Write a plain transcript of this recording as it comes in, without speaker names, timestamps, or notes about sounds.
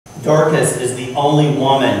Dorcas is the only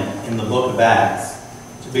woman in the book of Acts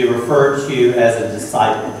to be referred to as a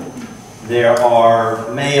disciple. There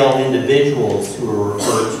are male individuals who are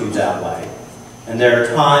referred to that way. And there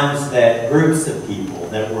are times that groups of people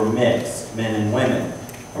that were mixed, men and women,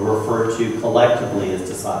 are referred to collectively as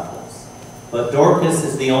disciples. But Dorcas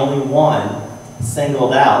is the only one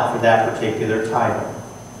singled out for that particular title.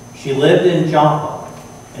 She lived in Joppa,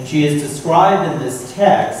 and she is described in this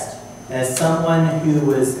text as someone who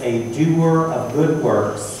was a doer of good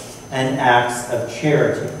works and acts of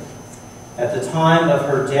charity. At the time of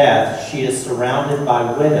her death, she is surrounded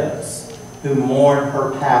by widows who mourn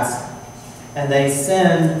her passing. And they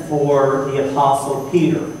send for the Apostle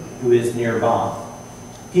Peter, who is nearby.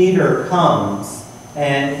 Peter comes,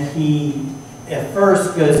 and he at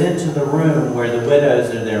first goes into the room where the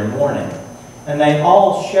widows are there mourning. And they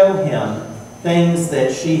all show him things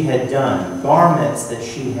that she had done, garments that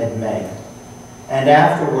she had made. And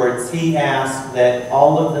afterwards, he asks that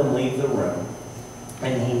all of them leave the room.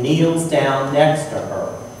 And he kneels down next to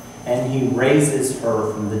her, and he raises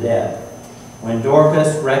her from the dead. When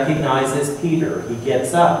Dorcas recognizes Peter, he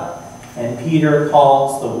gets up, and Peter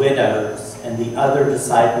calls the widows and the other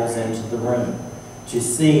disciples into the room to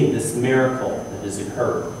see this miracle that has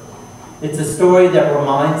occurred. It's a story that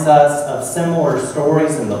reminds us of similar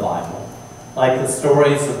stories in the Bible, like the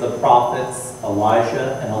stories of the prophets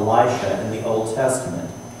Elijah and Elisha in the Old Testament,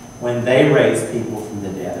 when they raised people from the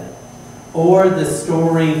dead. Or the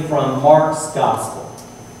story from Mark's Gospel,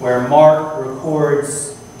 where Mark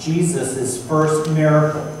records Jesus' first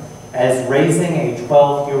miracle as raising a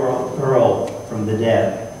 12-year-old girl from the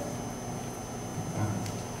dead.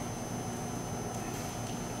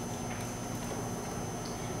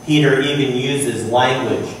 Peter even uses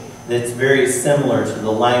language that's very similar to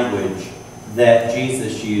the language that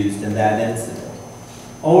Jesus used in that incident.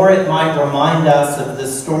 Or it might remind us of the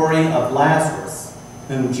story of Lazarus,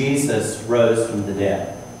 whom Jesus rose from the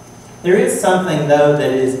dead. There is something, though,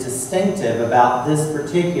 that is distinctive about this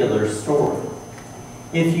particular story.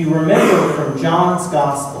 If you remember from John's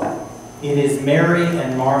Gospel, it is Mary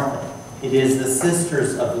and Martha, it is the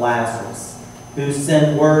sisters of Lazarus, who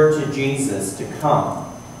send word to Jesus to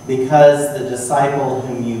come, because the disciple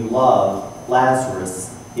whom you love,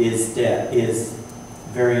 Lazarus, is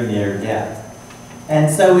very near death. And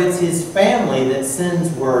so it's his family that sends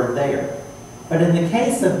word there. But in the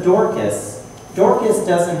case of Dorcas, Dorcas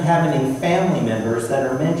doesn't have any family members that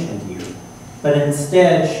are mentioned here, but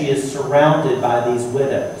instead she is surrounded by these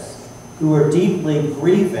widows who are deeply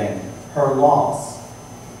grieving her loss.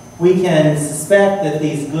 We can suspect that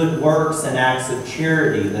these good works and acts of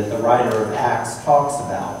charity that the writer of Acts talks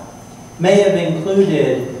about may have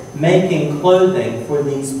included making clothing for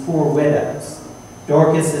these poor widows.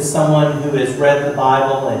 Dorcas is someone who has read the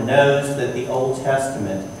Bible and knows that the Old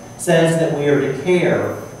Testament says that we are to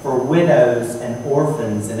care for widows and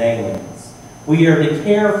orphans and aliens. We are to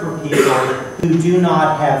care for people who do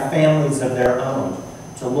not have families of their own,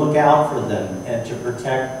 to look out for them and to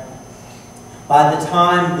protect them. By the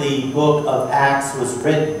time the book of Acts was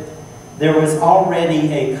written, there was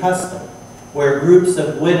already a custom where groups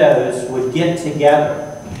of widows would get together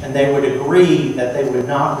and they would agree that they would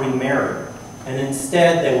not remarry, and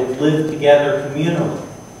instead they would live together communally.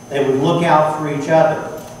 They would look out for each other,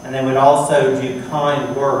 and they would also do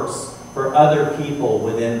kind works for other people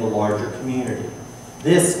within the larger community.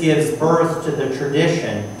 This gives birth to the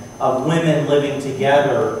tradition of women living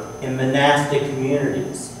together in monastic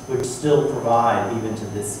communities, which still provide even to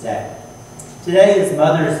this day. Today is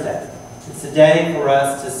Mother's Day. It's a day for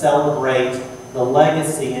us to celebrate the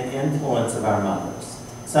legacy and influence of our mothers.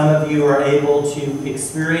 Some of you are able to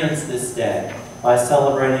experience this day by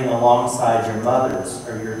celebrating alongside your mothers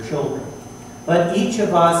or your children. But each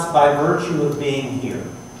of us, by virtue of being here,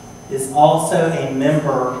 is also a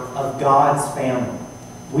member of God's family.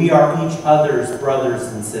 We are each other's brothers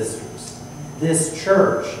and sisters. This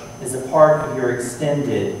church is a part of your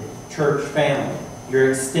extended church family,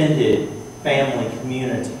 your extended family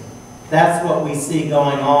community. That's what we see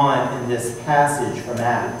going on in this passage from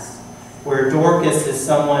Acts, where Dorcas is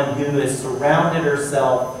someone who has surrounded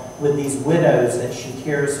herself with these widows that she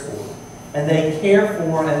cares for. And they care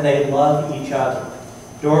for and they love each other.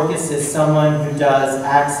 Dorcas is someone who does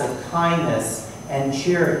acts of kindness and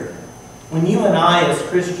charity. When you and I, as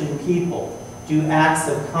Christian people, do acts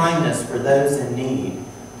of kindness for those in need,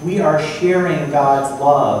 we are sharing God's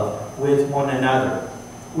love with one another.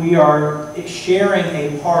 We are sharing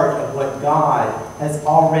a part of what God has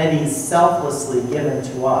already selflessly given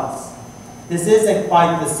to us. This isn't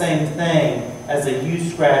quite the same thing as a you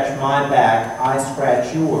scratch my back, I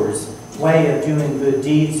scratch yours way of doing good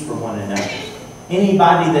deeds for one another.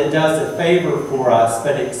 Anybody that does a favor for us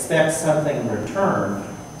but expects something in return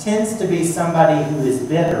tends to be somebody who is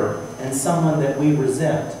bitter and someone that we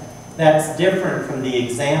resent. That's different from the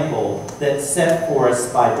example that's set for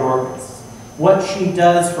us by Dorcas. What she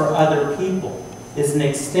does for other people is an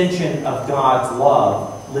extension of God's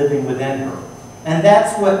love living within her. And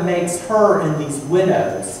that's what makes her and these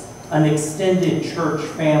widows an extended church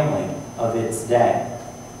family of its day.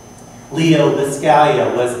 Leo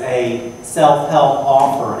Biscaglia was a self-help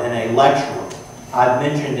author and a lecturer. I've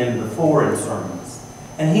mentioned him before in sermons.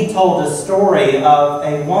 And he told a story of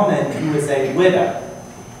a woman who was a widow,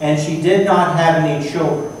 and she did not have any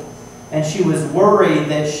children. And she was worried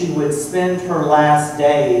that she would spend her last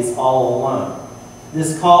days all alone.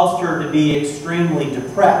 This caused her to be extremely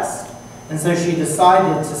depressed, and so she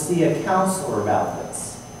decided to see a counselor about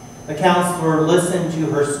this. The counselor listened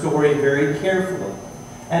to her story very carefully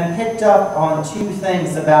and picked up on two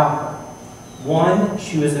things about her. One,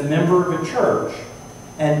 she was a member of a church,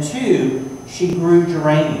 and two, she grew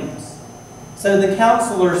geraniums. So the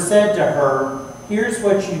counselor said to her, here's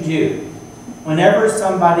what you do. Whenever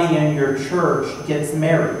somebody in your church gets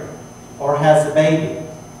married, or has a baby,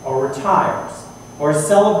 or retires, or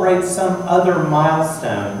celebrates some other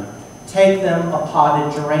milestone, take them a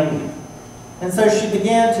potted geranium. And so she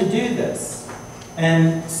began to do this.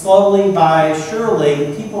 And slowly by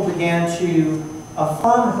surely, people began to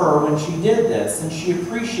affirm her when she did this. And she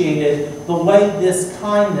appreciated the way this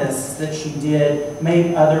kindness that she did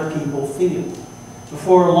made other people feel.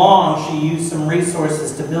 Before long, she used some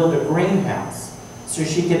resources to build a greenhouse so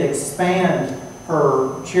she could expand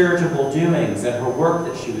her charitable doings and her work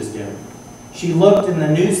that she was doing. She looked in the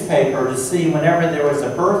newspaper to see whenever there was a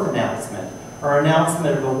birth announcement or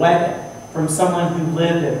announcement of a wedding from someone who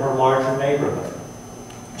lived in her larger neighborhood.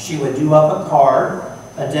 She would do up a card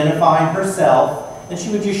identifying herself, and she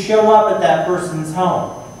would just show up at that person's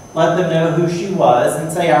home, let them know who she was,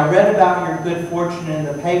 and say, I read about your good fortune in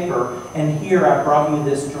the paper, and here I brought you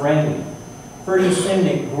this geranium. Pretty soon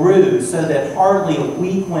it grew so that hardly a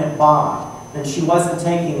week went by and she wasn't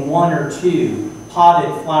taking one or two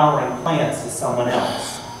potted flowering plants to someone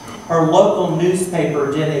else. Her local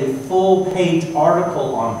newspaper did a full-page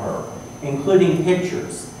article on her, including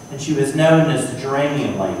pictures, and she was known as the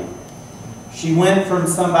Geranium Lady. She went from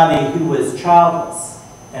somebody who was childless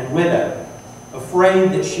and widowed,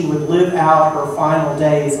 afraid that she would live out her final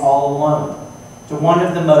days all alone, to one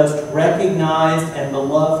of the most recognized and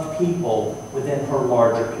beloved people within her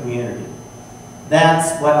larger community.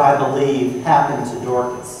 That's what I believe happened to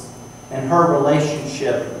Dorcas and her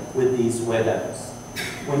relationship with these widows.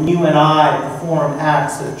 When you and I perform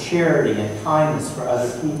acts of charity and kindness for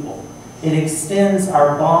other people, it extends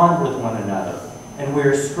our bond with one another, and we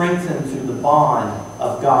are strengthened through the bond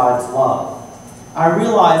of God's love. I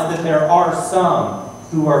realize that there are some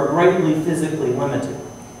who are greatly physically limited,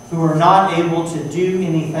 who are not able to do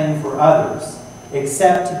anything for others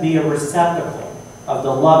except to be a receptacle of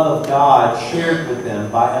the love of God shared with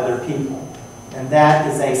them by other people. And that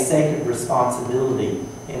is a sacred responsibility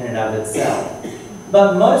in and of itself.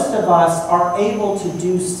 But most of us are able to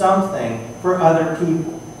do something for other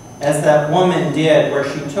people, as that woman did, where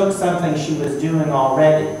she took something she was doing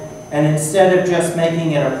already, and instead of just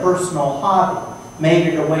making it a personal hobby,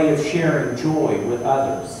 made it a way of sharing joy with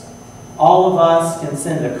others. All of us can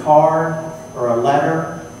send a card or a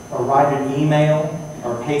letter or write an email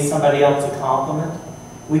or pay somebody else a compliment.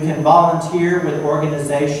 We can volunteer with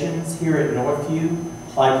organizations here at Northview,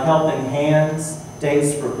 like Helping Hands,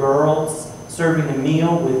 Days for Girls, serving a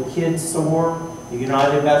meal with Kids Soar, the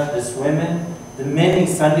United Methodist Women, the many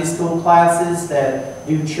Sunday school classes that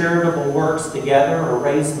do charitable works together or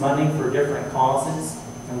raise money for different causes,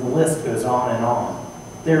 and the list goes on and on.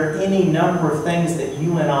 There are any number of things that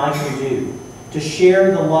you and I can do to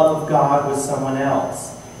share the love of God with someone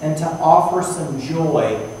else and to offer some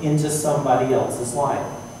joy into somebody else's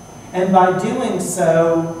life. And by doing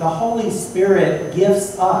so, the Holy Spirit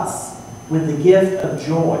gifts us with the gift of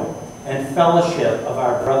joy and fellowship of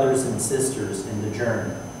our brothers and sisters in the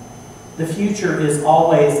journey. The future is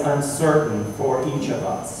always uncertain for each of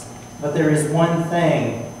us, but there is one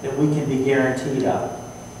thing that we can be guaranteed of.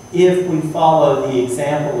 If we follow the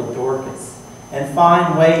example of Dorcas and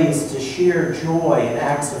find ways to share joy and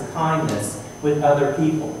acts of kindness with other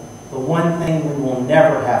people, the one thing we will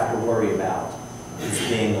never have to worry about is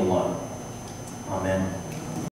being alone. Amen.